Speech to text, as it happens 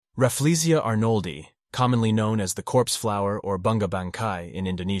Rafflesia Arnoldii, commonly known as the corpse flower or bunga bangkai in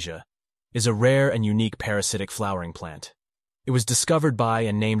Indonesia, is a rare and unique parasitic flowering plant. It was discovered by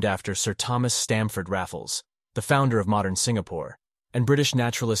and named after Sir Thomas Stamford Raffles, the founder of modern Singapore, and British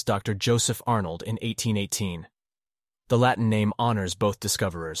naturalist Dr. Joseph Arnold in 1818. The Latin name honors both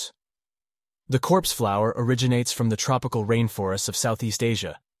discoverers. The corpse flower originates from the tropical rainforests of Southeast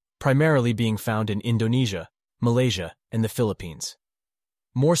Asia, primarily being found in Indonesia, Malaysia, and the Philippines.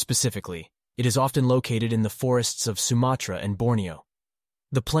 More specifically, it is often located in the forests of Sumatra and Borneo.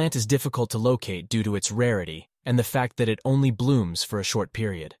 The plant is difficult to locate due to its rarity and the fact that it only blooms for a short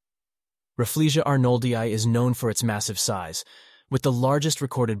period. Rafflesia Arnoldii is known for its massive size, with the largest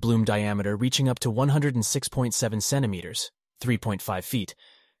recorded bloom diameter reaching up to 106.7 centimeters, 3.5 feet,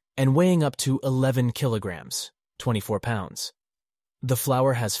 and weighing up to 11 kilograms, 24 pounds. The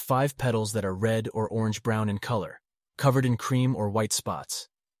flower has 5 petals that are red or orange-brown in color, covered in cream or white spots.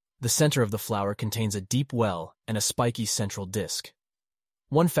 The center of the flower contains a deep well and a spiky central disc.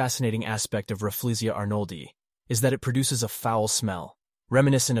 One fascinating aspect of Rafflesia Arnoldii is that it produces a foul smell,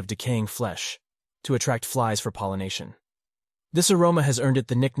 reminiscent of decaying flesh, to attract flies for pollination. This aroma has earned it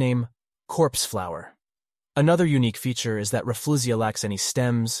the nickname corpse flower. Another unique feature is that Rafflesia lacks any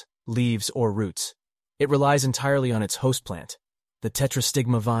stems, leaves, or roots. It relies entirely on its host plant, the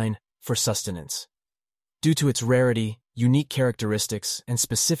Tetrastigma vine, for sustenance. Due to its rarity, unique characteristics, and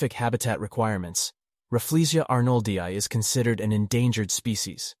specific habitat requirements, Rafflesia Arnoldii is considered an endangered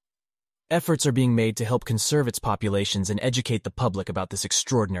species. Efforts are being made to help conserve its populations and educate the public about this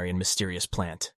extraordinary and mysterious plant.